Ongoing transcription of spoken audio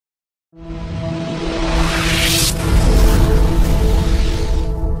Hate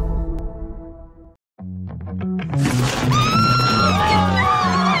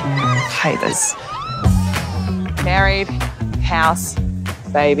this. Married, house,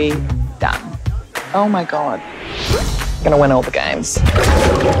 baby, done. Oh my God. Gonna win all the games.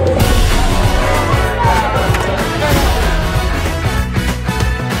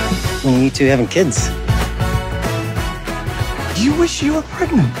 When are you two having kids? You wish you were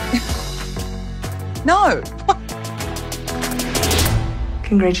pregnant? No.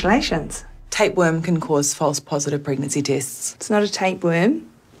 Congratulations. Tapeworm can cause false positive pregnancy tests. It's not a tapeworm,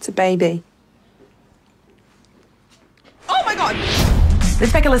 it's a baby. Oh my God!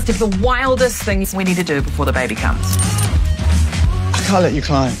 Let's make a list of the wildest things we need to do before the baby comes. I can't let you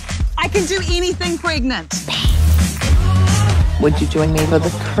climb. I can do anything pregnant. Would you join me for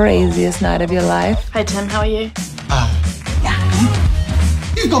the craziest night of your life? Hi Tim, how are you?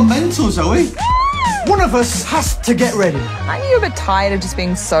 You've gone mental, Zoe. One of us has to get ready. Aren't you a bit tired of just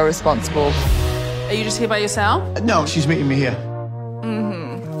being so responsible? Are you just here by yourself? No, she's meeting me here.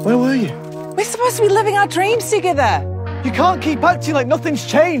 Where were you? We're supposed to be living our dreams together. You can't keep acting like nothing's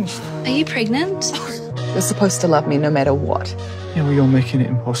changed. Are you pregnant? You're supposed to love me no matter what. Yeah, well, you're making it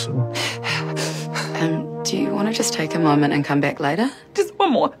impossible. Do you want to just take a moment and come back later? Just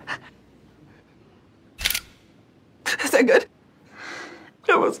one more. Is that good?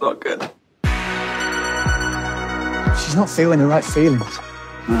 No, it's not good. She's not feeling the right feelings.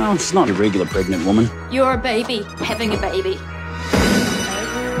 Well, she's not a regular pregnant woman. You're a baby, having a baby.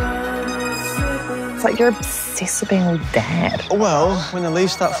 It's like you're obsessed with being with Dad. Well, when the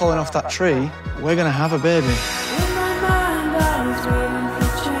leaves start falling off that tree, we're gonna have a baby.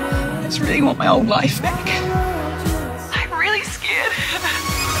 I just really want my old life back. I'm really scared.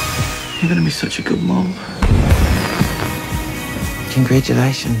 You're gonna be such a good mom.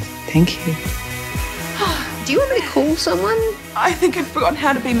 Congratulations. Thank you. Do you want me to call someone? I think I've forgotten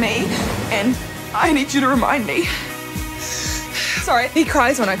how to be me, and I need you to remind me. Sorry, he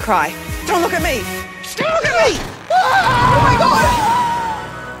cries when I cry. Don't look at me! Don't look at me! Oh my God!